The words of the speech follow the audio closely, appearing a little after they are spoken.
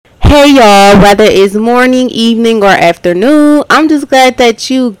Hey y'all, whether it's morning, evening, or afternoon, I'm just glad that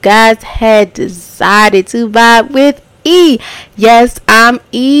you guys had decided to vibe with E. Yes, I'm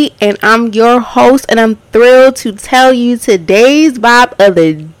E, and I'm your host, and I'm thrilled to tell you today's vibe of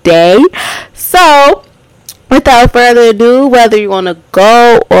the day. So, without further ado, whether you want to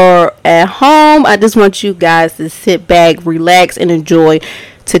go or at home, I just want you guys to sit back, relax, and enjoy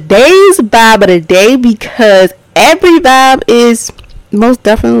today's vibe of the day because every vibe is most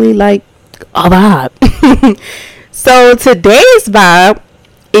definitely like a vibe. So today's vibe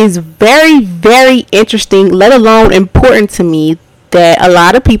is very, very interesting, let alone important to me, that a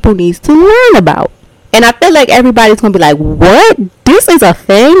lot of people needs to learn about. And I feel like everybody's gonna be like, what? This is a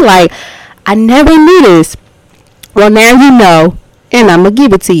thing? Like, I never knew this. Well, now you know, and I'm gonna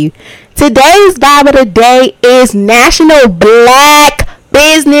give it to you. Today's vibe of the day is National Black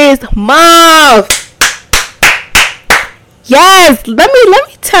Business Month. Yes, let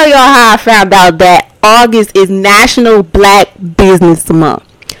me tell y'all how I found out that August is National Black Business Month.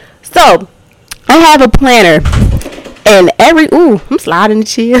 So, I have a planner, and I'm sliding the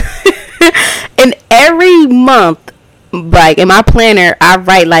chair. And every month, like in my planner, I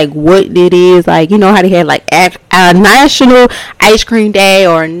write like what it is, like you know how they have like a National Ice Cream Day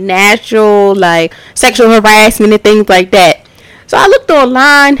or National like Sexual Harassment and things like that. So I looked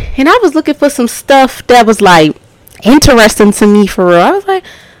online, and I was looking for some stuff that was like interesting to me for real. I was like,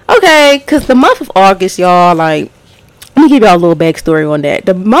 okay, because the month of August, y'all, like, let me give y'all a little backstory on that.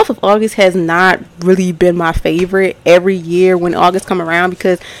 The month of August has not really been my favorite every year when August come around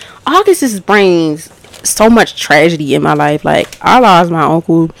because August just brings so much tragedy in my life. Like, I lost my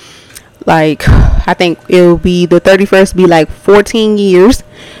uncle, like, I think it'll be the 31st be like 14 years.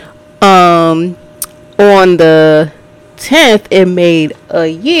 On the 10th, it made a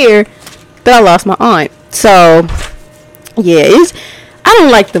year that I lost my aunt. So yeah, I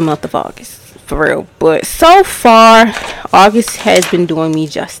don't like the month of August for real, but so far August has been doing me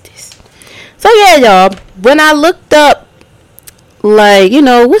justice. So yeah, y'all, when I looked up like, you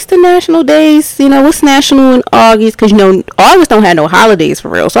know, what's the national days, you know, what's national in August, because you know August don't have no holidays for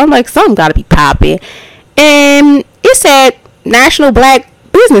real, so I'm like, something gotta be popping, and it said National Black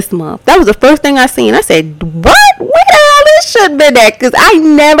Business Month. That was the first thing I seen. I said, what? Where the hell this should be that? Because I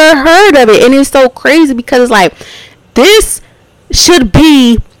never heard of it. And it's so crazy because it's like, this should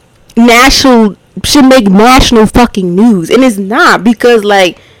be national, should make national fucking news. And it's not, because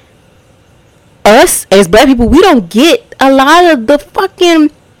like, us as black people, we don't get a lot of the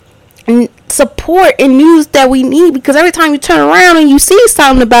fucking support and news that we need, because every time you turn around and you see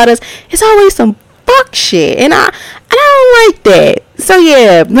something about us, it's always some fuck shit, and I don't like that. So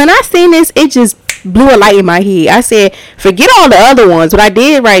yeah, when I seen this, it just blew a light in my head. I said, forget all the other ones, but I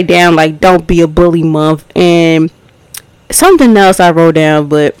did write down like don't be a bully month and something else I wrote down,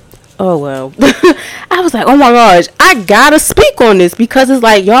 but oh well. I was like, oh my gosh, I gotta speak on this, because it's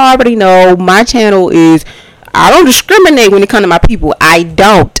like, y'all already know my channel is, I don't discriminate when it comes to my people. I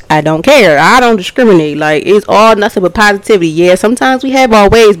don't care. I don't discriminate. Like, it's all nothing but positivity. Yeah, sometimes we have our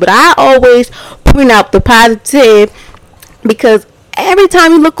ways, but I always point out the positive, because every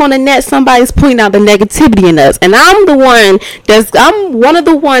time you look on the net, somebody's pointing out the negativity in us, and I'm one of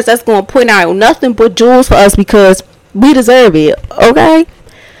the ones that's going to point out nothing but jewels for us, because we deserve it. Okay,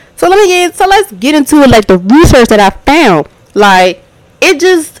 so let's get into it. Like, the research that I found, like, it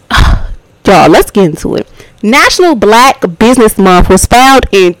just y'all, let's get into it. National Black Business Month was found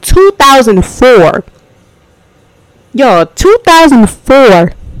in 2004. Y'all, 2004.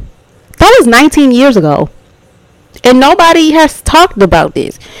 That was 19 years ago. And nobody has talked about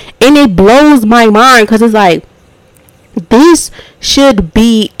this. And it blows my mind, because it's like, this should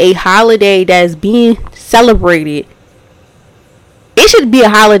be a holiday that's being celebrated. It should be a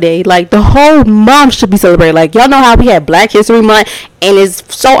holiday. Like, the whole month should be celebrated. Like, y'all know how we had Black History Month, and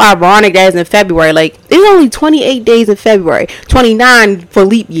it's so ironic that it's in February. Like, it's only 28 days in February, 29 for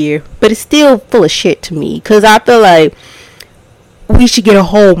leap year, but it's still full of shit to me, because I feel like we should get a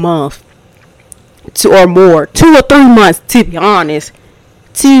whole month or more, 2 or 3 months, to be honest,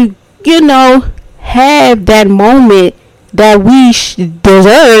 to, you know, have that moment that we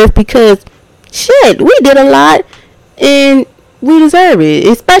deserve, because shit, we did a lot, and we deserve it,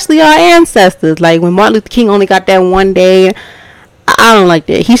 especially our ancestors. Like, when Martin Luther King only got that one day, I don't like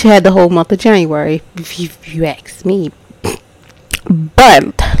that. He should have the whole month of January, if you ask me.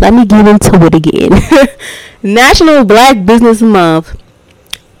 But let me get into it again. National Black Business Month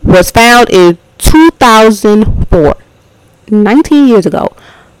was found in 2004, 19 years ago,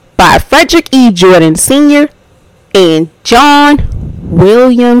 by Frederick E. Jordan Sr. and John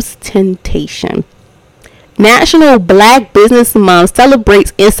Williams Temptation. National Black Business Month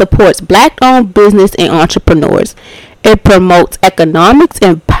celebrates and supports black-owned business and entrepreneurs. It promotes economics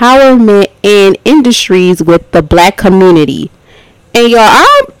empowerment and industries with the black community. And y'all,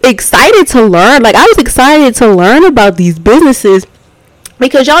 I'm excited to learn. Like, I was excited to learn about these businesses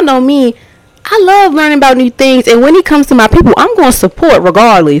because y'all know me. I love learning about new things. And when it comes to my people, I'm going to support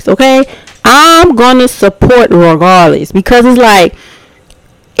regardless, okay? I'm going to support regardless because it's like,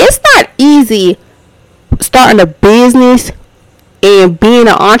 it's not easy starting a business and being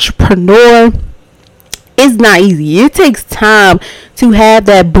an entrepreneur. It's not easy. It takes time to have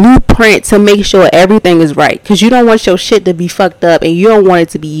that blueprint to make sure everything is right. Because you don't want your shit to be fucked up. And you don't want it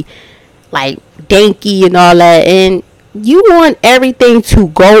to be like danky and all that. And you want everything to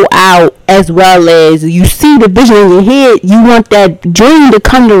go out as well as you see the vision in your head. You want that dream to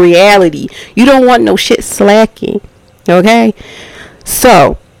come to reality. You don't want no shit slacking. Okay?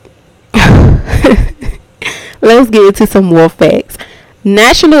 So, let's get into some more facts.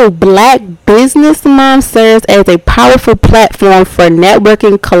 National Black Business Month serves as a powerful platform for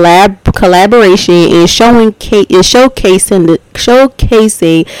networking, collaboration, and showcasing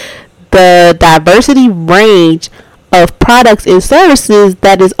the diversity range of products and services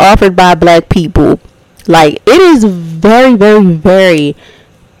that is offered by black people. Like, it is very, very, very,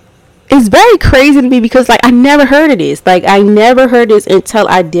 it's very crazy to me because, like, I never heard of this. Like, I never heard this until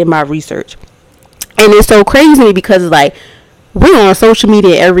I did my research. And it's so crazy to me because, like, we're on social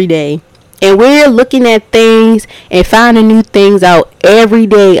media every day and we're looking at things and finding new things out every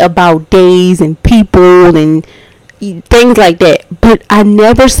day about days and people and things like that. But I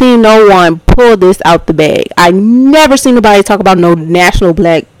never seen no one pull this out the bag. I never seen nobody talk about no National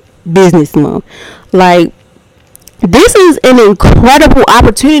Black Business Month. Like, this is an incredible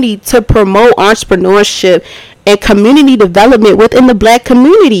opportunity to promote entrepreneurship and community development within the black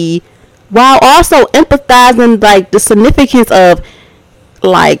community, while also empathizing like the significance of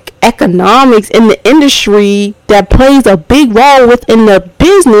like economics in the industry that plays a big role within the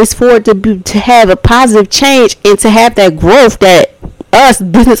business for it to have a positive change and to have that growth that us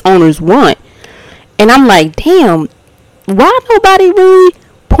business owners want. And I'm like, damn, why nobody really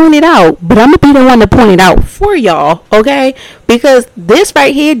point it out? But I'm gonna be the one to point it out for y'all, okay? Because this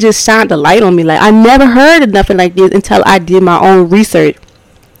right here just shined a light on me. Like, I never heard of nothing like this until I did my own research.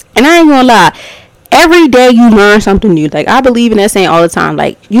 And I ain't gonna lie, every day you learn something new. Like, I believe in that saying all the time.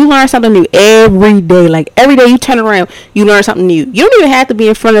 Like, you learn something new every day. Like, every day you turn around, you learn something new. You don't even have to be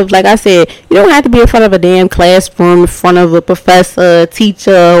in front of, like I said, you don't have to be in front of a damn classroom, in front of a professor,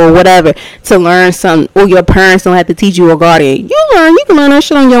 teacher, or whatever to learn something. Or your parents don't have to teach you or guardian. You can learn that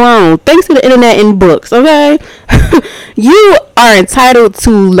shit on your own. Thanks to the internet and books, okay? You are entitled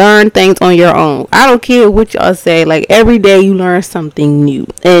to learn things on your own. I don't care what y'all say. Like, every day you learn something new.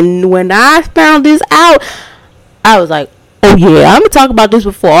 And when I found this out, I was like, oh yeah, I'm gonna talk about this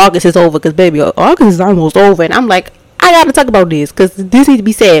before August is over, because baby, August is almost over. And I'm like, I gotta talk about this because this needs to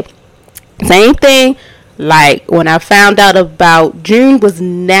be said. Same thing like when I found out about June was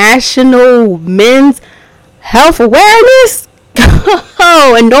National Men's Health Awareness.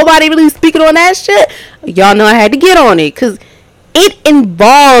 Oh, and nobody really speaking on that shit. Y'all know I had to get on it because it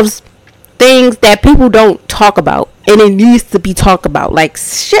involves things that people don't talk about, and it needs to be talked about. Like,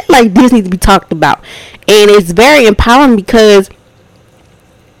 shit like this needs to be talked about, and it's very empowering because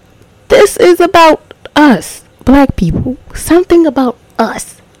this is about us, black people. Something about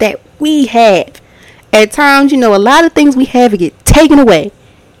us that we have. At times, you know, a lot of things we have get taken away.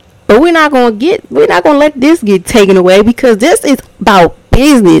 But we're not gonna let this get taken away because this is about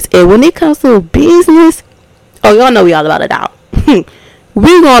business. And when it comes to business, oh, y'all know we all about a dollar.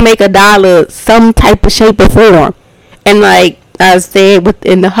 We gonna make a dollar some type of shape or form. And like I said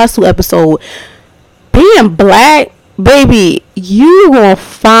within the hustle episode, being black, baby, you gonna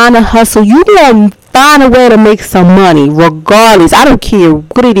find a hustle. You gonna find a way to make some money regardless. I don't care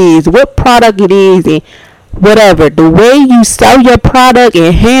what it is, what product it is, and whatever. The way you sell your product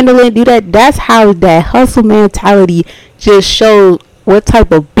and handle it, do that, that's how that hustle mentality just shows what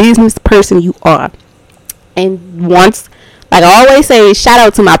type of business person you are. And once, like I always say, shout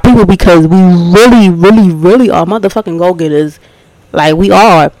out to my people because we really, really, really are motherfucking go-getters. Like, we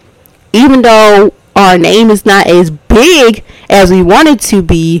are. Even though our name is not as big as we want it to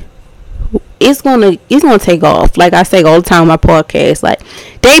be, it's gonna take off. Like I say all the time on my podcast, like,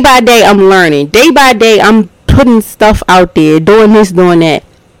 day by day I'm learning. Day by day I'm putting stuff out there, doing this, doing that.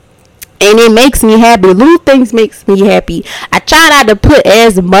 And it makes me happy. Little things makes me happy. I try not to put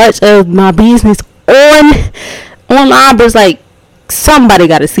as much of my business online, but it's like, somebody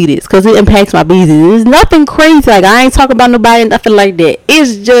got to see this because it impacts my business. It's nothing crazy. Like, I ain't talking about nobody, nothing like that.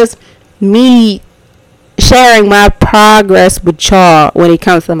 It's just me sharing my progress with y'all when it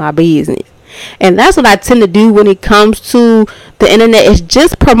comes to my business. And that's what I tend to do when it comes to the internet, is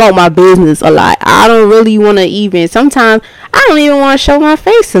just promote my business a lot. I don't really want to even, sometimes I don't even want to show my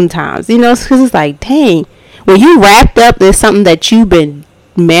face sometimes, because it's like, dang, when you wrapped up in something that you've been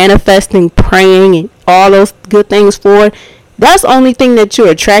manifesting, praying, and all those good things for, that's the only thing that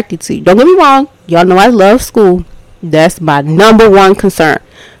you're attracted to. Don't get me wrong, y'all know I love school. That's my number one concern.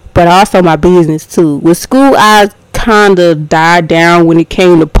 But also my business too. With school, I kind of died down when it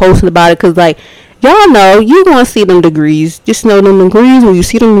came to posting about it, because like, y'all know, you gonna see them degrees. Just know them degrees. When you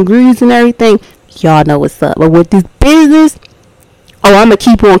see them degrees and everything, y'all know what's up. But with this business, I'm gonna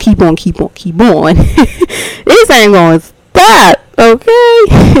keep on. This ain't gonna stop,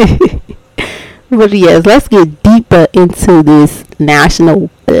 okay? But yes, let's get deeper into this National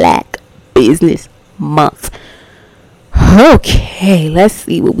Black Business Month. Okay, let's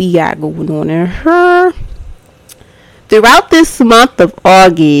see what we got going on in here. Throughout this month of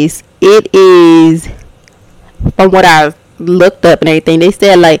August, it is, from what I looked up and everything, they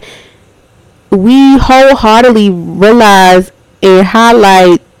said like, we wholeheartedly realize and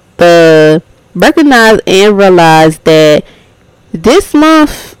recognize and realize that this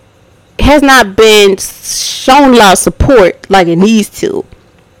month has not been shown a lot of support like it needs to.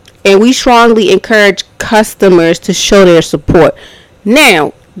 And we strongly encourage customers to show their support.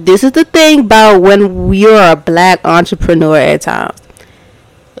 Now, this is the thing about when you're a black entrepreneur at times.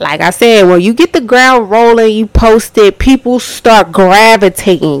 Like I said, when you get the ground rolling, you post it, people start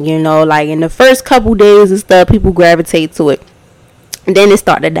gravitating, like in the first couple days and stuff, people gravitate to it. And then it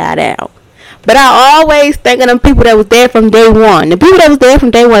start to die down. But I always think of them people that was there from day one. The people that was there from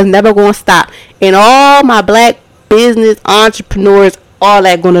day one is never going to stop. And all my black business entrepreneurs, all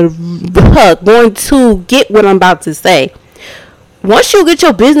that going to get what I'm about to say. Once you get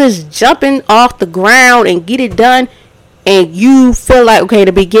your business jumping off the ground and get it done, and you feel like, okay, in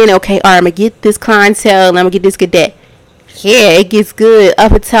the beginning, okay, all right, I'm going to get this clientele, and I'm going to get that. Yeah, it gets good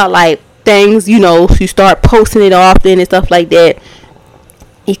up until like things, you start posting it often and stuff like that.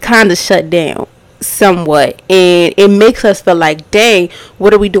 It kind of shut down somewhat, and it makes us feel like, dang,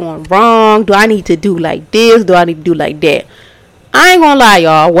 what are we doing wrong? Do I need to do like this? Do I need to do like that? I ain't gonna lie,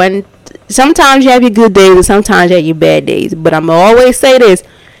 y'all. When sometimes you have your good days and sometimes you have your bad days, but I'm gonna always say this.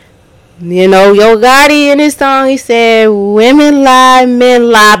 Yo Gotti in his song, he said, women lie,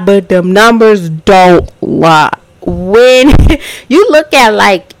 men lie, but them numbers don't lie. When you look at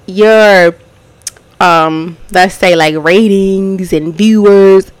like your let's say like ratings and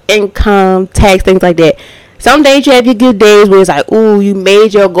viewers, income, tax, things like that, some days you have your good days where it's like, ooh, you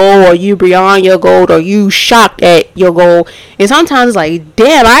made your goal, or you beyond your goal, or you shocked at your goal. And sometimes it's like,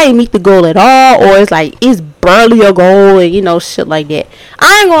 damn, I ain't meet the goal at all, or it's like, it's barely a goal, and shit like that.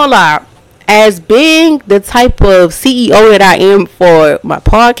 I ain't gonna lie, as being the type of CEO that I am for my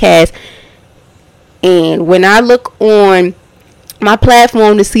podcast, and when I look on my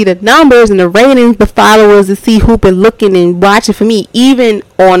platform to see the numbers and the ratings, the followers, to see who been looking and watching for me, even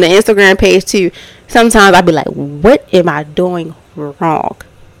on the Instagram page too, sometimes I be like, what am I doing wrong?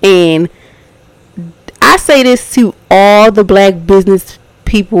 And I say this to all the black business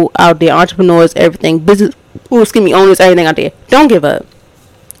people out there, entrepreneurs, everything, business, owners, everything out there. Don't give up.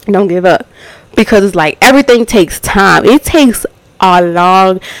 Because it's like, everything takes time. It takes a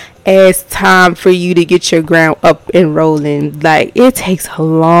long ass time for you to get your ground up and rolling. Like, it takes a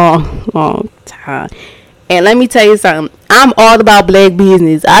long time. And let me tell you something, I'm all about black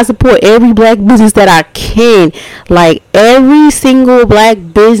business. I support every black business that I can. Like, every single black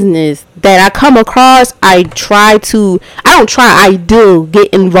business that I come across, I do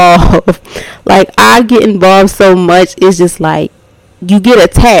get involved. Like, I get involved so much, it's just like, you get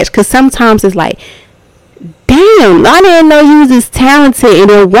attached. Because sometimes it's like, damn, I didn't know you was this talented. And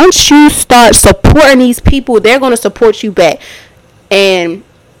then once you start supporting these people, they're going to support you back. And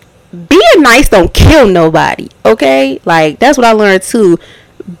being nice don't kill nobody, okay? Like, that's what I learned too.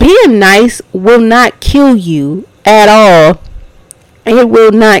 Being nice will not kill you at all. It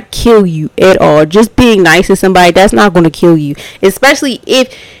will not kill you at all. Just being nice to somebody, that's not going to kill you. Especially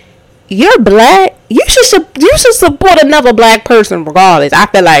if you're black, you should support another black person regardless. I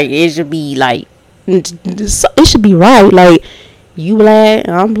feel like it should be like, it should be right. Like, you black,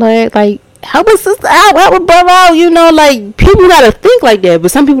 I'm black, like, help a sister out, help a brother out, like, people gotta think like that,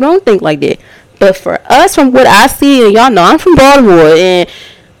 but some people don't think like that. But for us, from what I see, and y'all know I'm from Baltimore, and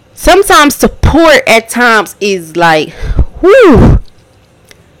sometimes support at times is like, whoo,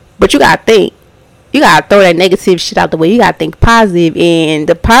 but you gotta think. You gotta throw that negative shit out the way. You gotta think positive, and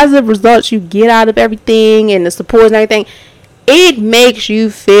the positive results you get out of everything and the support and everything, it makes you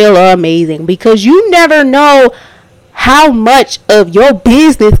feel amazing, because you never know how much of your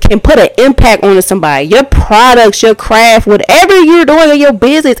business can put an impact on somebody. Your products, your craft, whatever you're doing in your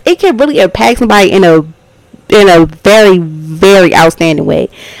business, it can really impact somebody in a very, very outstanding way.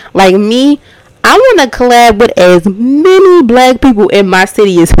 Like me, I want to collab with as many black people in my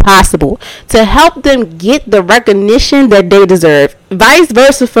city as possible to help them get the recognition that they deserve. Vice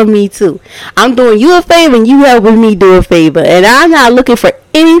versa for me too. I'm doing you a favor and you helping me do a favor, and I'm not looking for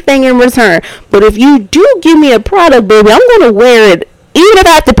anything in return. But if you do give me a product, baby, I'm gonna wear it, even if I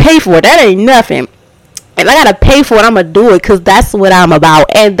have to pay for it. That ain't nothing. If I gotta pay for it, I'm gonna do it, because that's what I'm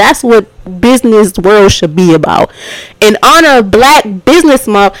about, and that's what business world should be about. In honor of Black Business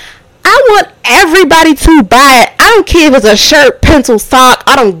Month, I want everybody to buy it. I don't care if it's a shirt, pencil, sock.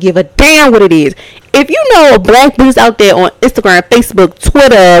 I don't give a damn what it is. If you know a black business out there on Instagram, Facebook,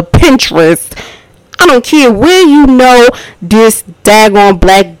 Twitter, Pinterest, I don't care where you know this daggone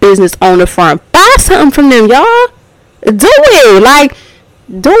black business owner from, buy something from them, y'all. Do it. Like,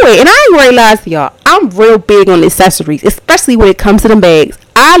 do it. And I ain't gonna lie to y'all, I'm real big on accessories, especially when it comes to them bags.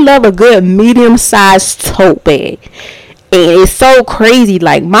 I love a good medium-sized tote bag. And it's so crazy.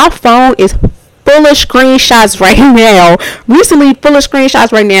 Like, my phone is full of screenshots right now. Recently, full of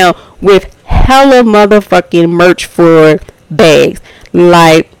screenshots right now with hella motherfucking merch for bags.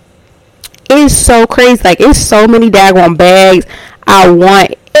 Like, it's so crazy. Like, it's so many daggone bags I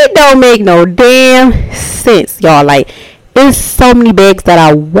want. It don't make no damn sense, y'all. Like, there's so many bags that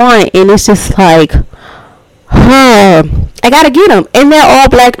I want, and it's just like, I gotta get them. And they're all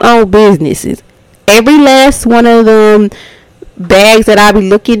black owned businesses. Every last one of them bags that I be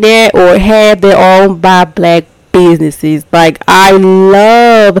looking at or have, they're all by black businesses. Like, I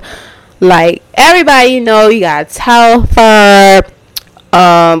love, like, everybody, you know, you got Telfar.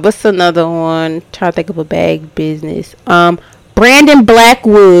 What's another one? Trying to think of a bag business. Brandon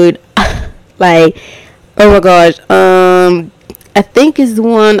Blackwood. Like, oh my gosh. I think is the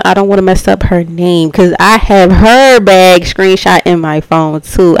one, I don't want to mess up her name, because I have her bag screenshot in my phone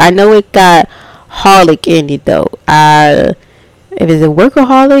too. I know it got Holic in it though. If it's a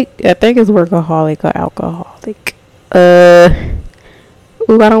workaholic, I think it's workaholic or alcoholic. I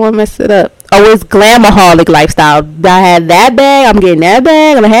don't want to mess it up. Oh, it's Glamaholic Lifestyle. I had that bag. I'm getting that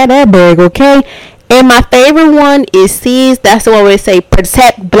bag. I'm gonna have that bag, okay? And my favorite one is C's. That's the one where they say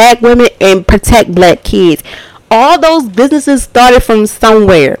protect black women and protect black kids. All those businesses started from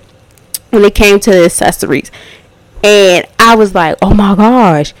somewhere when it came to the accessories. And I was like, oh my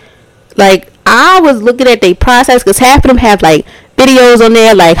gosh. Like, I was looking at their process, because half of them have like videos on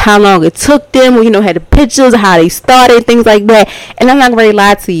there, like how long it took them, you know, had the pictures, how they started, things like that. And I'm not going to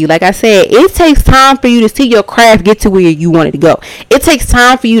lie to you. Like I said, it takes time for you to see your craft get to where you want it to go. It takes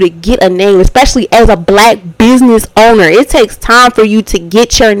time for you to get a name, especially as a black business owner. It takes time for you to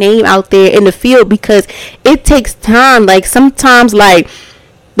get your name out there in the field, because it takes time. Like, sometimes, like,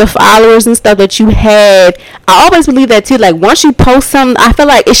 the followers and stuff that you have, I always believe that too. Like, once you post something, I feel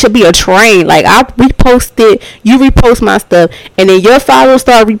like it should be a train. Like, I repost it, you repost my stuff, and then your followers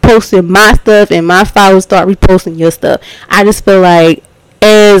start reposting my stuff, and my followers start reposting your stuff. I just feel like,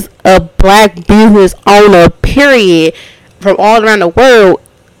 as a black business owner, period, from all around the world,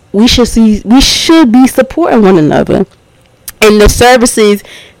 we should be supporting one another and the services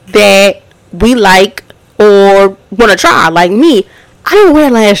that we like or want to try. Like me, I don't wear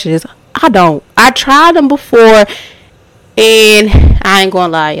lashes. I don't. I tried them before, and I ain't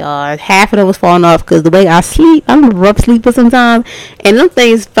gonna lie, y'all. Half of them was falling off because the way I sleep, I'm a rough sleeper sometimes, and them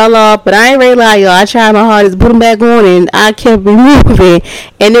things fell off. But I ain't really lie, y'all. I tried my hardest to put them back on, and I kept removing.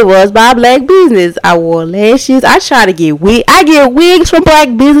 And it was by black business. I wore lashes. I try to get wigs. I get wigs from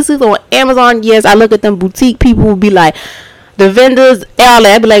black businesses on Amazon. Yes, I look at them boutique people who be like, the vendors, all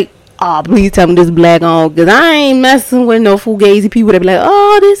that. I be like, oh, please tell me this black on, because I ain't messing with no fugazi people that be like,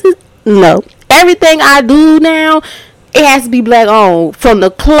 oh, this is, no. Everything I do now, it has to be black on. From the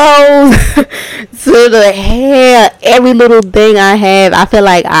clothes to the hair, every little thing I have, I feel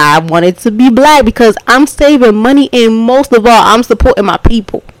like I want it to be black, because I'm saving money, and most of all, I'm supporting my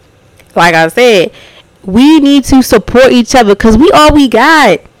people. Like I said, we need to support each other, because we all we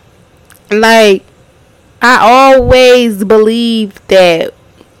got. Like, I always believe that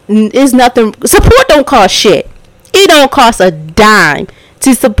it's nothing. Support don't cost shit. It don't cost a dime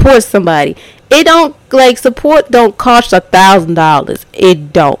to support somebody. It don't, like, support don't cost $1,000.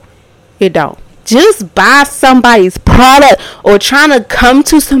 It don't. Just buy somebody's product, or trying to come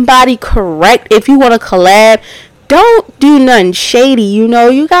to somebody correct. If you want to collab, don't do nothing shady. You know,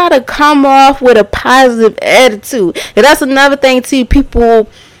 you gotta come off with a positive attitude. And that's another thing too. People,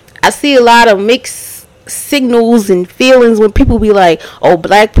 I see a lot of mixed signals and feelings when people be like, oh,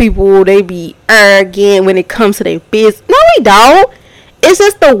 black people, they be arrogant when it comes to their business. No, we don't. It's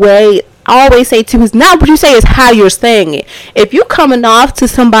just the way. I always say too, it's not what you say, it's how you're saying it. If you coming off to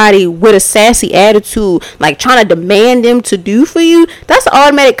somebody with a sassy attitude, like trying to demand them to do for you, that's an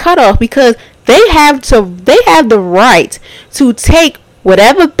automatic cutoff, because they have the right to take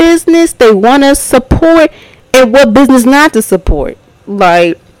whatever business they want to support and what business not to support.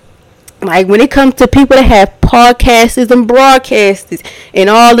 Like when it comes to people that have podcasters and broadcasters and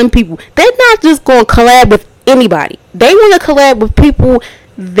all them people, they're not just going to collab with anybody. They want to collab with people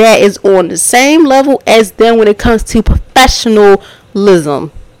that is on the same level as them when it comes to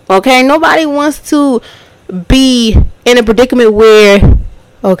professionalism. Okay, nobody wants to be in a predicament where,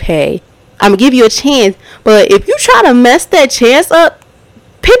 okay, I'm gonna give you a chance, but if you try to mess that chance up,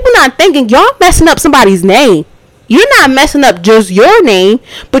 people not thinking y'all messing up somebody's name. You're not messing up just your name,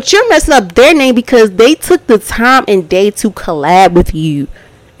 but you're messing up their name because they took the time and day to collab with you.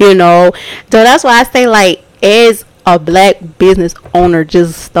 You know, so that's why I say, like, as a black business owner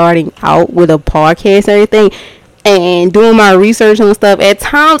just starting out with a podcast and everything and doing my research and stuff, at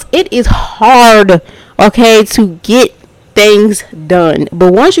times it is hard, okay, to get things done.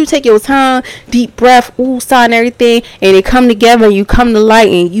 But once you take your time, deep breath, sigh and everything, and it come together and you come to light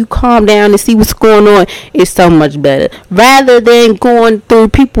and you calm down and see what's going on, it's so much better rather than going through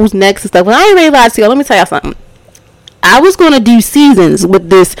people's necks and stuff. When I ain't really lied to you, let me tell y'all something. I was going to do seasons with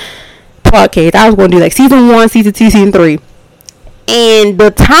this podcast. I was going to do like season 1, season 2, season 3, and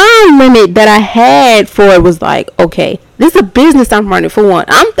the time limit that I had for it was like, okay, this is a business I'm running. For one,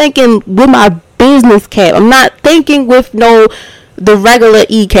 I'm thinking with my business cap. I'm not thinking with the regular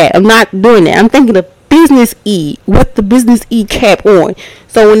E cap. I'm not doing that. I'm thinking the business E with the business E cap on.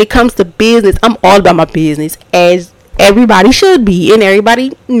 So when it comes to business, I'm all about my business, as everybody should be, and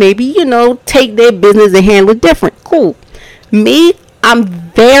everybody maybe, take their business and handle it different. Cool. Me, I'm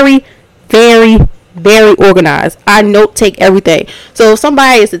very, very, very organized. I note take everything. So if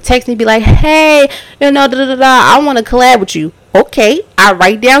somebody is to text me, be like, hey, I want to collab with you. Okay, I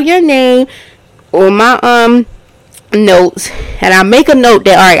write down your name on my notes, and I make a note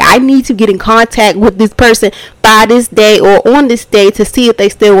that, all right, I need to get in contact with this person by this day or on this day to see if they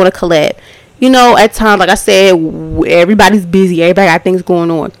still want to collab. At times, like I said, everybody's busy. Everybody got things going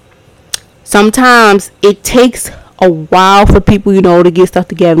on. Sometimes it takes a while for people, to get stuff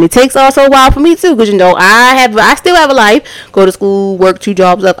together. And it takes also a while for me too, because I still have a life, go to school, work 2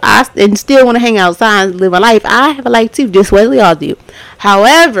 jobs up, and still want to hang outside and live my life. I have a life too, just what we all do.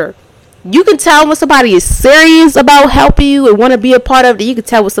 However, you can tell when somebody is serious about helping you and want to be a part of it. You can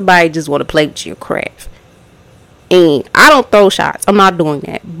tell when somebody just want to play with your craft. And I don't throw shots. I'm not doing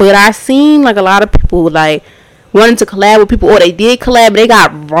that. But I seen like a lot of people like wanting to collab with people, or they did collab, but they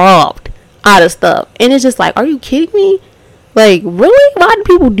got robbed out of stuff. And it's just like, are you kidding me? Like, really? Why do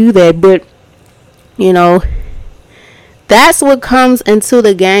people do that? But that's what comes into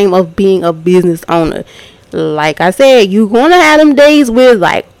the game of being a business owner. Like I said, you're gonna have them days where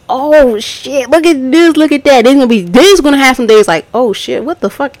like, oh shit, look at this, look at that. There's gonna have some days like, oh shit, what the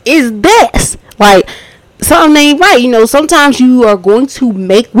fuck is this? Like, something ain't right. Sometimes you are going to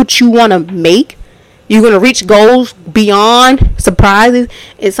make what you want to make. You're going to reach goals beyond surprises.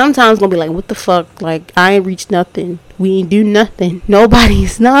 And sometimes going to be like, what the fuck? Like, I ain't reached nothing. We ain't do nothing.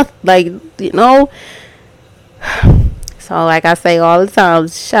 Nobody's not. Like, So, like I say all the time,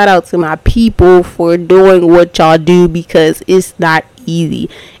 shout out to my people for doing what y'all do, because it's not easy.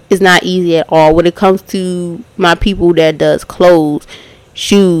 It's not easy at all. When it comes to my people that does clothes,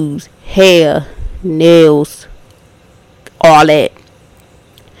 shoes, hair, nails, all that,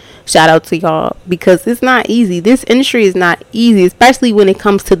 shout out to y'all, because it's not easy. This industry is not easy, especially when it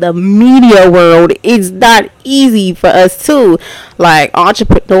comes to the media world. It's not easy for us too, like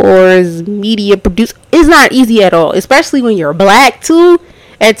entrepreneurs, media producers. It's not easy at all, especially when you're black too.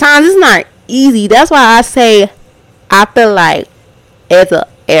 At times it's not easy. That's why I say, I feel like as a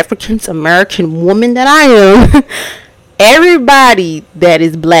African American woman that I am, everybody that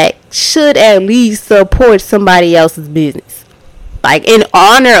is black should at least support somebody else's business. Like, in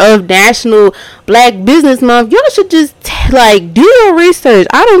honor of National Black Business Month, y'all should just do your research.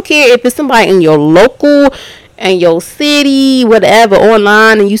 I don't care if it's somebody in your local and your city, whatever,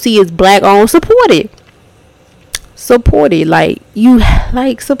 online, and you see it's black owned. Support it. Support it.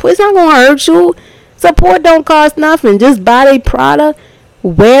 Support. It's not gonna hurt you. Support don't cost nothing. Just buy their product,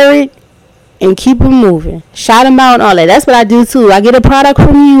 wear it, and keep it moving. Shout them out and all that. That's what I do too. I get a product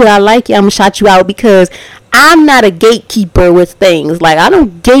from you and I like it, I'm gonna shout you out, because I'm not a gatekeeper with things. Like, I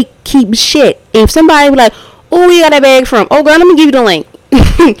don't gatekeep shit. If somebody be like, oh, you got that bag from, oh girl, let me give you the link.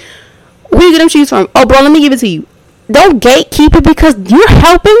 Where you get them shoes from? Oh, bro, let me give it to you. Don't gatekeep it because you're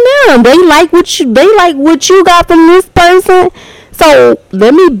helping them. They like what you got from this person. So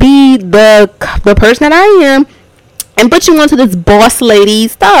let me be the person that I am and put you onto this boss lady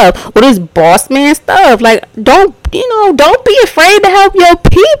stuff or this boss man stuff. Like, don't be afraid to help your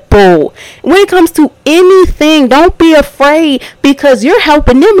people. When it comes to anything, don't be afraid because you're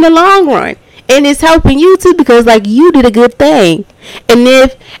helping them in the long run. And it's helping you too because like you did a good thing. And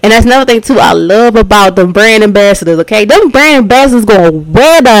that's another thing too I love about the brand ambassadors, okay? Them brand ambassadors gonna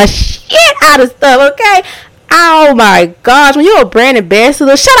wear the shit out of stuff, okay? Oh my gosh, when you're a brand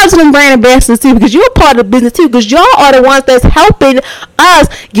ambassador, shout out to them brand ambassadors too because you're a part of the business too because y'all are the ones that's helping us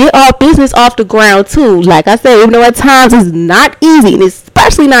get our business off the ground too. Like I said, even though at times it's not easy, and it's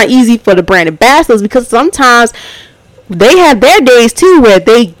especially not easy for the brand ambassadors because sometimes they have their days too where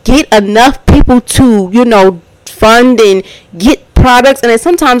they get enough people to, fund and get products, and then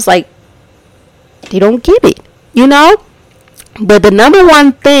sometimes like they don't get it, But the number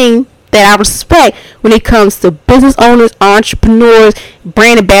one thing that I respect when it comes to business owners, entrepreneurs,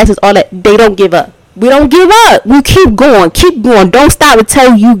 brand ambassadors, all that, they don't give up. We don't give up. We keep going. Don't stop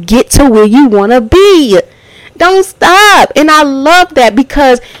until you get to where you want to be. Don't stop. And I love that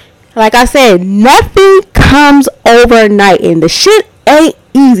because like I said, nothing comes overnight and the shit ain't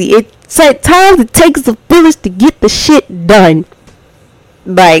easy. At times it takes a village to get the shit done.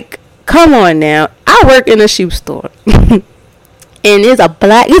 Like, come on now. I work in a shoe store. And there's a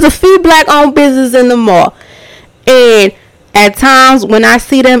few black owned businesses in the mall. And at times when I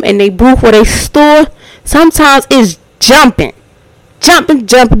see them and they booth or they store, sometimes it's jumping.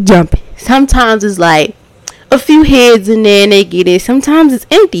 Sometimes it's like a few heads in there and they get it. Sometimes it's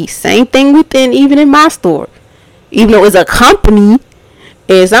empty. Same thing even in my store. Even though it's a company.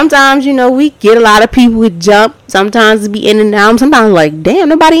 And sometimes, we get a lot of people with jump. Sometimes it be in and out. Sometimes like, damn,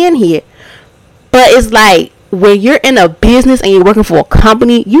 nobody in here. But it's like, when you're in a business and you're working for a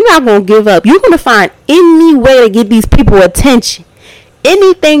company, you're not going to give up. You're going to find any way to get these people attention.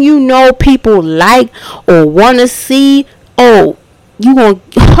 Anything people like or want to see, we're going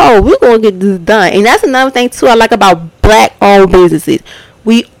to get this done. And that's another thing too I like about black owned businesses.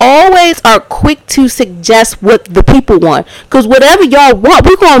 We always are quick to suggest what the people want. Because whatever y'all want,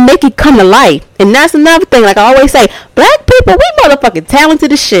 we're going to make it come to life. And that's another thing. Like I always say, black people, we motherfucking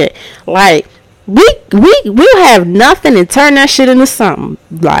talented as shit. Like, we'll have nothing and turn that shit into something.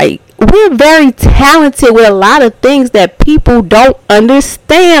 Like, we're very talented with a lot of things that people don't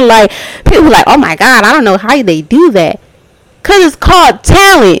understand. Like, people like, oh my God, I don't know how they do that. Because it's called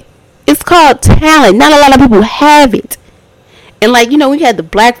talent. Not a lot of people have it. And like, we had the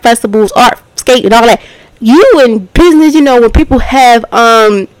black festivals, art, skate, and all that. You in business, when people have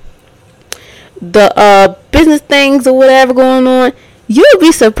the business things or whatever going on, you'll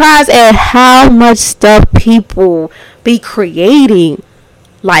be surprised at how much stuff people be creating.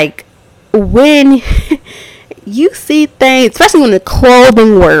 Like, when you see things, especially in the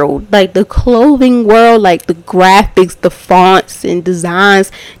clothing world, like the graphics, the fonts and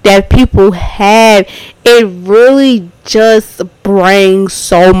designs that people have, it really just brings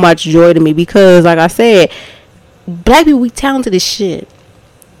so much joy to me because, like I said, black people, we talented as shit.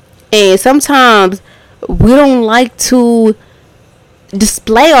 And sometimes we don't like to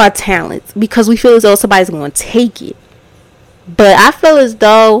display our talents because we feel as though somebody's going to take it. But I feel as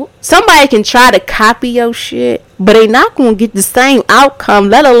though somebody can try to copy your shit, but they not going to get the same outcome,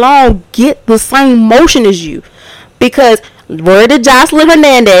 let alone get the same motion as you. Because, word to Jocelyn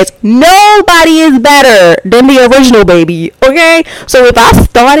Hernandez, nobody is better than the original, baby. Okay? So if I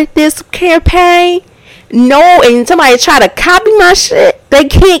started this campaign, and somebody try to copy my shit, they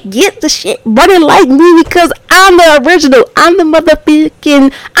can't get the shit running like me because I'm the original. I'm the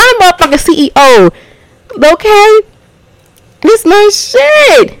motherfucking CEO. Okay? This my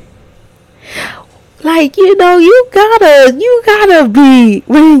shit. Like, you gotta be,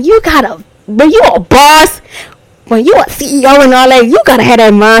 when you're a boss, when you a CEO and all that, you gotta have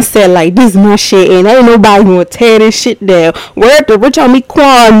that mindset like, this is my shit and ain't nobody gonna tear this shit down. Word to Rich Homie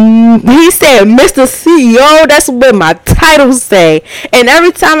Quan, he said Mr. CEO, that's what my title say. And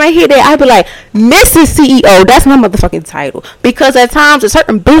every time I hear that, I be like, Mr. CEO, that's my motherfucking title. Because at times, in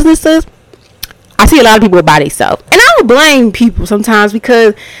certain businesses, I see a lot of people by themselves. And I don't blame people sometimes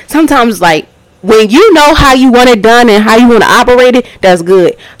because sometimes, like, when you know how you want it done and how you want to operate it, that's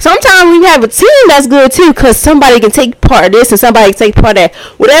good. Sometimes we have a team that's good too because somebody can take part of this and somebody can take part of that.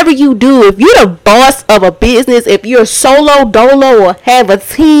 Whatever you do, if you're the boss of a business, if you're solo, dolo, or have a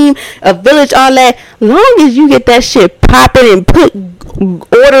team, a village, all that, long as you get that shit popping and put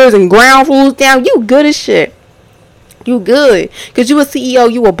orders and ground rules down, you good as shit. You good. Because you a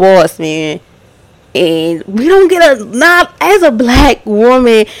CEO, you a boss, man. And we don't get not as a black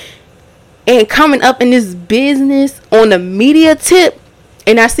woman and coming up in this business on the media tip.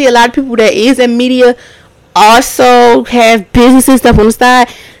 And I see a lot of people that is in media also have businesses stuff on the side.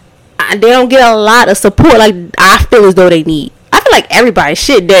 They don't get a lot of support like I feel as though they need. I feel like everybody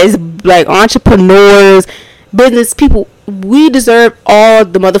that is like entrepreneurs, business people, we deserve all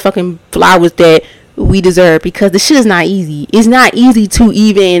the motherfucking flowers that we deserve, because the shit is not easy. It's not easy to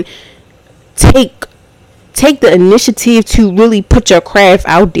even take the initiative to really put your craft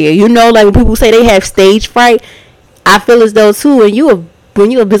out there. You know, like when people say they have stage fright, I feel as though too, when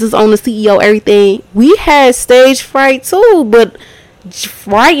you're a business owner, CEO, everything, we had stage fright too, but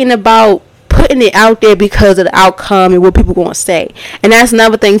writing about putting it out there because of the outcome and what people gonna say. And that's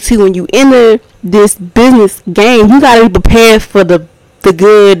another thing too, when you enter this business game, you gotta be prepared for the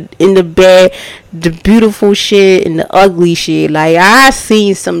good and the bad, the beautiful shit and the ugly shit. Like, I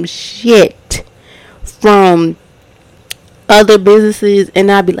seen some shit from other businesses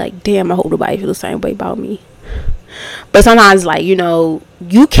and I'd be like, damn, I hope nobody feel the same way about me. But sometimes, like, you know,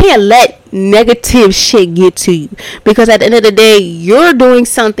 you can't let negative shit get to you, because at the end of the day, you're doing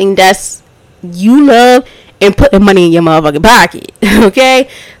something that's you love and putting money in your motherfucking pocket. Okay,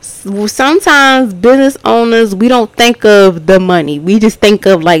 so sometimes business owners, we don't think of the money, we just think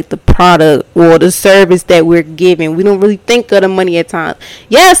of like the product or the service that we're giving. We don't really think of the money at times.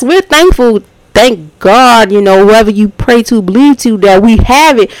 Yes, we're thankful, thank God, you know, whoever you pray to, believe to, that we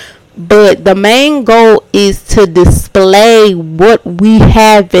have it. But the main goal is to display what we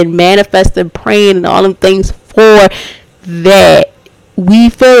have been manifesting, praying, and all them things for, that we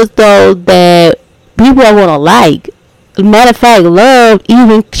feel as though that people are gonna like. Matter of fact, love,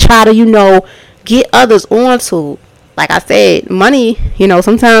 even try to, you know, get others onto. Like I said, money, you know,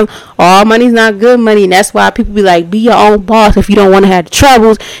 sometimes all money's not good money, and that's why people be like, be your own boss. If you don't want to have the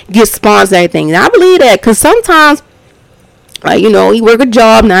troubles, get sponsors, everything. And I believe that, because sometimes, like, you know, you work a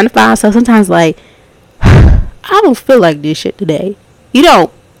job 9 to 5, so sometimes, like, I don't feel like this shit today. You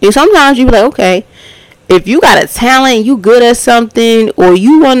don't. And sometimes you be like, okay, if you got a talent, you good at something, or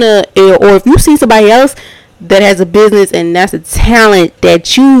you wanna, or if you see somebody else that has a business and that's a talent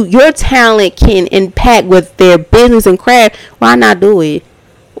that your talent can impact with their business and craft, why not do it?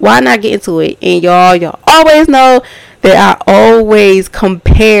 Why not get into it? And y'all always know that I always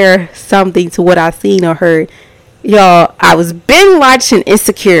compare something to what I've seen or heard. Y'all, I was been watching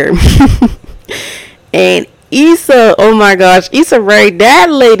Insecure. And Issa, oh my gosh, Issa Rae,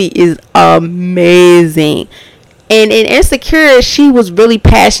 that lady is amazing. And in Insecure, she was really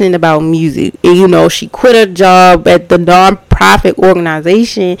passionate about music. And, you know, she quit her job at the non-profit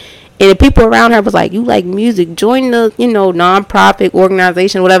organization. And the people around her was like, you like music, join the, you know, non-profit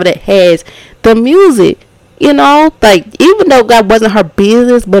organization, whatever that has the music. You know, like, even though that wasn't her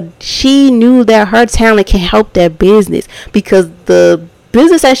business, but she knew that her talent can help that business, because the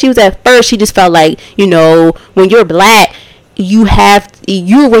business that she was at first, she just felt like, you know, when you're black,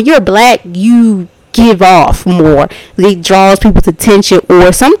 when you're black, you give off more. It draws people's attention,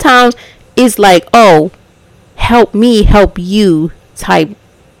 or sometimes it's like, oh, help me help you type,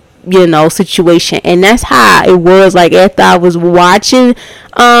 you know, situation. And that's how it was, like, after I was watching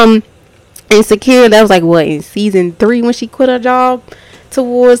Insecure, that was like, what, in season 3 when she quit her job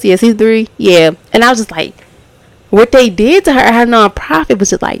season 3, yeah. And I was just like, what they did to her nonprofit was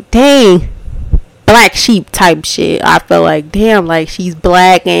just like, dang, black sheep type shit. I felt like, damn, like, she's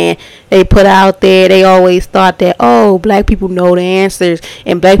black, and they put out there, they always thought that, oh, black people know the answers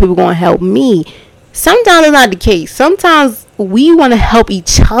and black people gonna help me. Sometimes it's not the case. Sometimes we want to help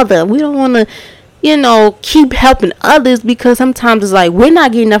each other. We don't want to, you know, keep helping others, because sometimes it's like we're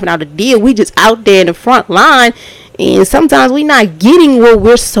not getting nothing out of the deal. We just out there in the front line, and sometimes we're not getting what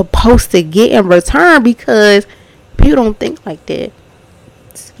we're supposed to get in return, because people don't think like that.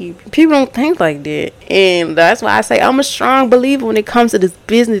 People don't think like that. And that's why I say I'm a strong believer when it comes to this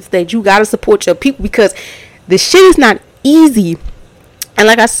business, that you got to support your people, because the shit is not easy. And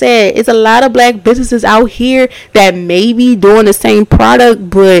like I said, it's a lot of black businesses out here that may be doing the same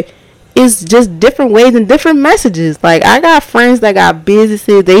product, but it's just different ways and different messages. Like, I got friends that got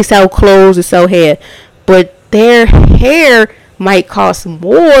businesses, they sell clothes and sell hair, but their hair might cost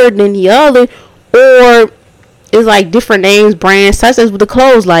more than the other, or it's like different names, brands, such as with the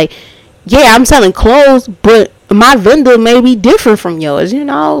clothes. Like, yeah, I'm selling clothes, but my vendor may be different from yours, you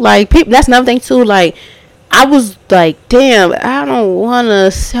know? Like, people, that's another thing too. Like, I was like, damn, I don't want to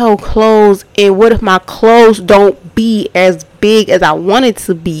sell clothes, and what if my clothes don't be as big as I want it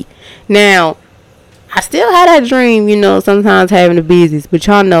to be? Now, I still had that dream, sometimes having a business. But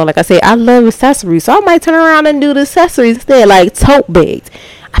y'all know, like I said, I love accessories. So I might turn around and do the accessories instead, like tote bags.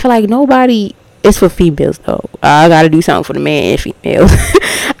 I feel like nobody, it's for females though. I gotta do something for the man and females.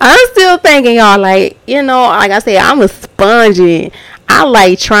 I'm still thinking, y'all, like, like I said, I'm a sponge. And I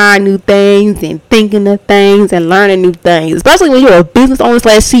like trying new things and thinking of things and learning new things. Especially when you're a business owner /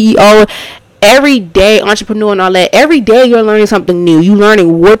 CEO. Every day, entrepreneur and all that, every day you're learning something new. You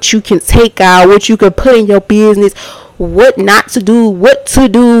learning what you can take out, what you can put in your business, what not to do, what to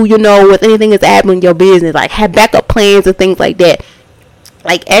do, with anything that's happening in your business. Like, have backup plans and things like that.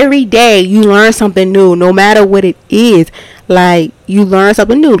 Like, every day you learn something new, no matter what it is. Like, you learn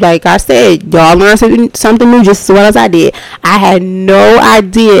something new. Like I said, y'all learn something new just as well as I did. I had no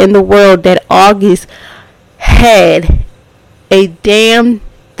idea in the world that August had a damn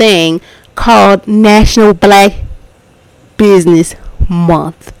thing called National Black Business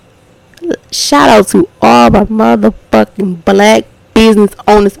Month. Shout out to all my motherfucking black business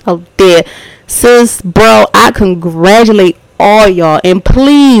owners out there. Sis, bro, I congratulate all y'all. And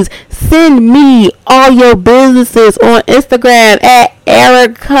please send me all your businesses on Instagram at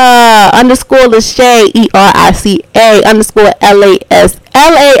Erica _Lashai, ERICA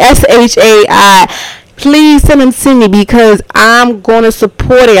 _LASHAI. Please send them to me because I'm going to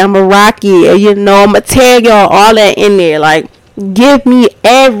support it. I'm a rock it. I'm going to tag y'all all that in there. Like, give me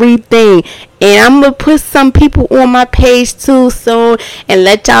everything. And I'm going to put some people on my page too soon and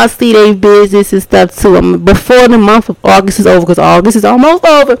let y'all see their business and stuff too. Before the month of August is over, because August is almost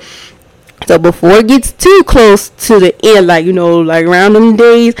over. So before it gets too close to the end, like around them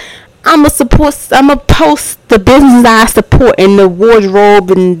days, I'm going to post the businesses I support and the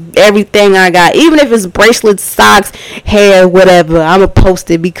wardrobe and everything I got. Even if it's bracelets, socks, hair, whatever, I'm going to post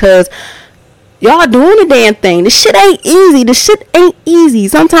it because y'all doing the damn thing. This shit ain't easy.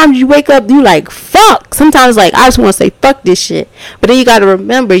 Sometimes you wake up, you like, fuck. Sometimes, like, I just want to say, fuck this shit. But then you got to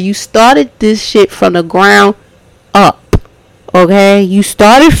remember, you started this shit from the ground up. Okay? You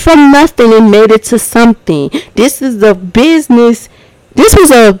started from nothing and made it to something. This is the business. This was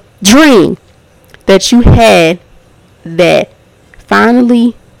a dream that you had that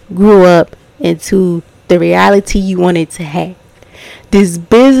finally grew up into the reality you wanted to have. This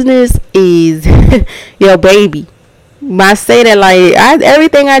business is your baby. I say that, like,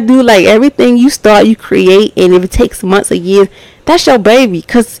 everything I do, like, everything you start, you create, and if it takes months or years, that's your baby.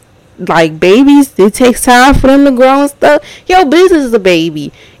 Because, like, babies, it takes time for them to grow and stuff. Your business is a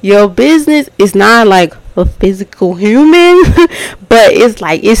baby. Your business is not like a physical human, but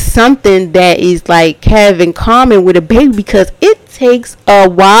it's something that is like have in common with a baby, because it takes a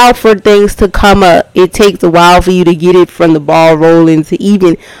while for things to come up. It takes a while for you to get it from the ball rolling to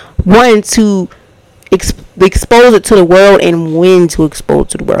even want to expose it to the world and when to expose it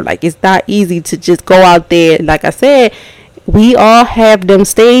to the world. Like, it's not easy to just go out there. Like I said, we all have them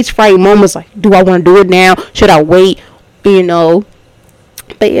stage fright moments, like, do I want to do it now? Should I wait?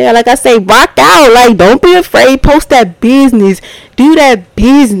 But yeah, like I say, rock out. Like, don't be afraid. Post that business. Do that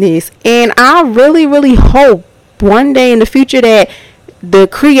business. And I really, really hope one day in the future that the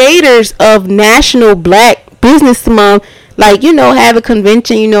creators of National Black Business Month, like, have a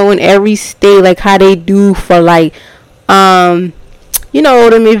convention, in every state, like how they do for, like, them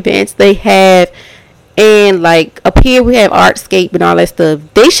events they have. And, like, up here we have Artscape and all that stuff.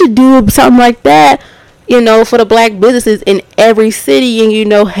 They should do something like that, for the black businesses in every city,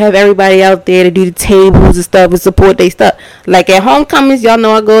 and have everybody out there to do the tables and stuff and support their stuff. Like at homecomings, y'all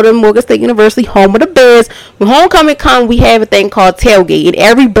know I go to Morgan State University, home of the Bears. When homecoming comes, we have a thing called tailgate, and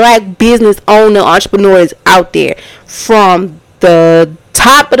every black business owner, entrepreneur is out there from the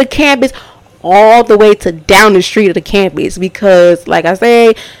top of the campus all the way to down the street of the campus, because, like I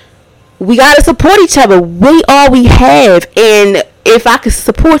say, we gotta support each other. We all we have, and if I could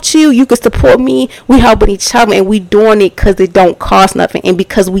support you, you could support me. We helping each other, and we doing it because it don't cost nothing, and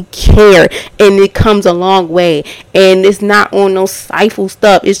because we care, and it comes a long way. And it's not on no stifle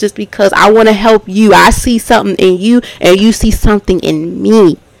stuff. It's just because I want to help you. I see something in you, and you see something in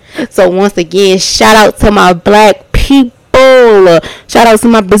me. So once again, shout out to my black people. Shout out to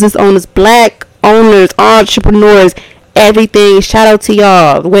my business owners, black owners, entrepreneurs, everything. Shout out to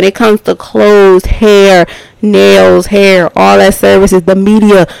y'all. When it comes to clothes, hair, nails, all that services, the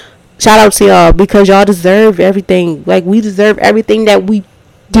media, shout out to y'all, because y'all deserve everything. Like, we deserve everything that we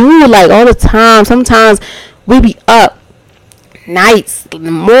do, like, all the time. Sometimes we be up nights,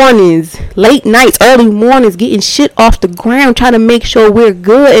 mornings, late nights, early mornings, getting shit off the ground, trying to make sure we're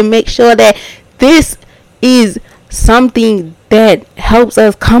good and make sure that this is something that helps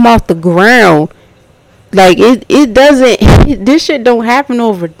us come off the ground. Like, it doesn't, this shit don't happen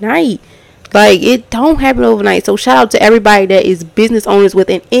overnight. Like, it don't happen overnight. So shout out to everybody that is business owners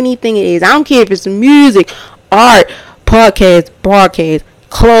within anything it is. I don't care if it's music, art, podcast, broadcast,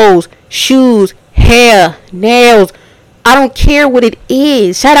 clothes, shoes, hair, nails. I don't care what it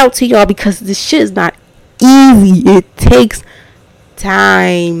is. Shout out to y'all, because this shit is not easy. It takes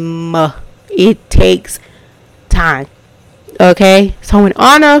time. It takes time. Okay, so in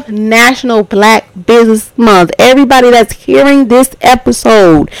honor of National Black Business Month, everybody that's hearing this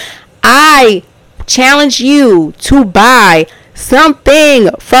episode, I challenge you to buy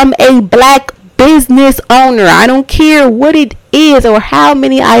something from a black business owner. I don't care what it is or how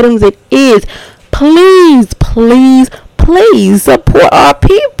many items it is. Please, please, please support our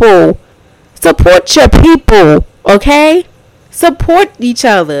people. Support your people, okay? Support each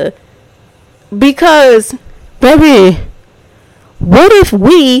other. Because, baby, what if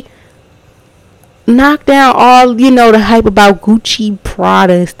we knock down all, the hype about Gucci,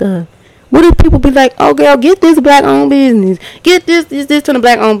 Prada and stuff? What if people be like, oh, girl, get this black-owned business. Get this to the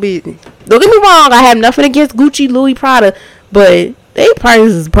black-owned business. Don't get me wrong. I have nothing against Gucci, Louis, Prada. But they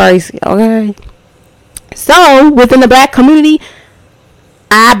prices is pricey, okay? So, within the black community,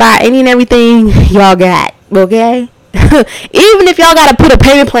 I buy any and everything y'all got, okay? Even if y'all got to put a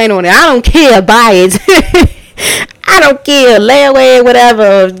payment plan on it, I don't care. Buy it. I don't care, layaway,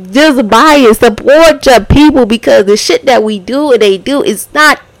 whatever. Just buy it. Support your people, because the shit that we do and they do is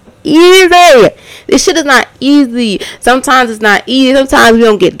not easy. This shit is not easy. Sometimes it's not easy. Sometimes we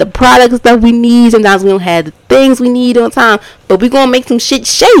don't get the products that we need. Sometimes we don't have the things we need on time. But we gonna make some shit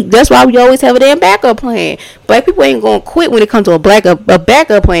shake. That's why we always have a damn backup plan. Black people ain't gonna quit when it comes to a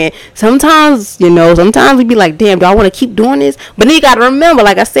backup plan. Sometimes, sometimes we be like, damn, do I want to keep doing this? But then you gotta remember,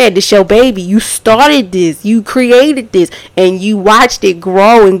 like I said, this your baby. You started this. You created this. And you watched it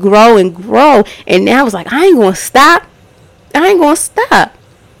grow and grow and grow. And now it's like, I ain't gonna stop.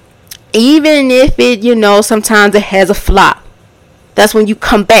 Even if it, sometimes it has a flop. That's when you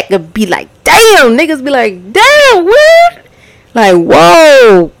come back and be like, damn, niggas be like, damn, what? Like,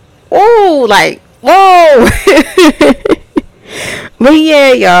 whoa. Oh, like, whoa. But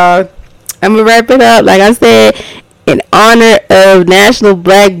yeah, y'all, I'm gonna wrap it up. Like I said, in honor of National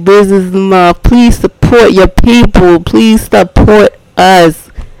Black Business Month, please support your people. Please support us.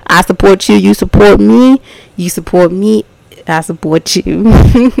 I support you. You support me. You support me. I support you.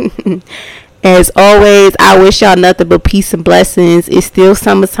 As always, I wish y'all nothing but peace and blessings. It's still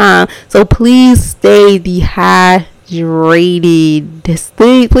summertime, so please stay dehydrated.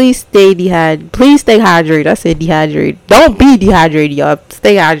 Please stay dehydrated. Please stay hydrated. I said dehydrated. Don't be dehydrated, y'all.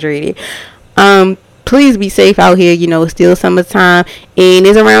 Stay hydrated. Please be safe out here. It's still summertime and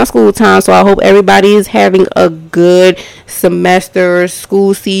it's around school time, so I hope everybody is having a good semester,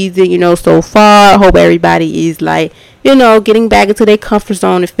 school season, so far. I hope everybody is getting back into their comfort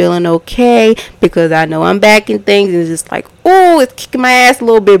zone and feeling okay, because I know I'm back in things and it's just like, oh, it's kicking my ass a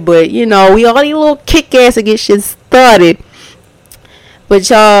little bit, but we all need a little kick ass to get shit started. But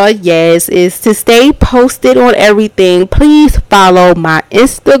y'all, yes, is to stay posted on everything. Please follow my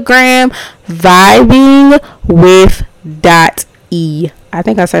Instagram, vibingwith.e. I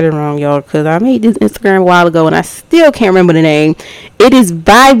think I said it wrong, y'all, because I made this Instagram a while ago and I still can't remember the name. It is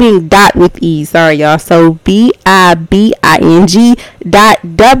vibing.with.e. Sorry, y'all. So BIBING.WITHE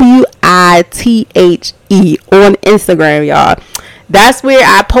on Instagram, y'all. That's where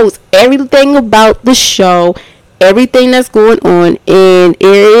I post everything about the show, everything that's going on, and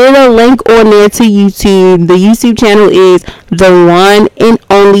there is a link on there to YouTube. The YouTube channel is the one and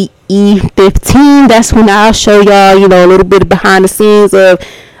only E15. That's when I'll show y'all, a little bit behind the scenes of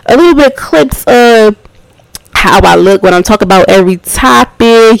a little bit of clips of how I look when I'm talking about every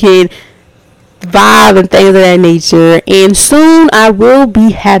topic and vibe and things of that nature. And soon I will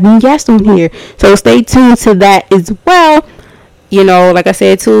be having guests on here, so stay tuned to that as well. Like I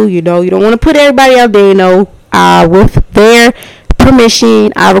said too, you don't want to put everybody out there, with their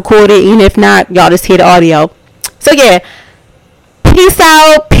permission, I record it, and if not, y'all just hear the audio. So yeah, peace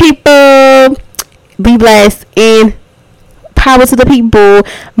out, people. Be blessed and power to the people.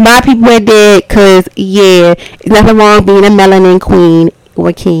 My people are dead, cause yeah, it's nothing wrong being a melanin queen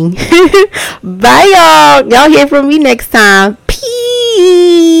or king. Bye, y'all. Y'all hear from me next time.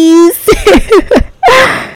 Peace.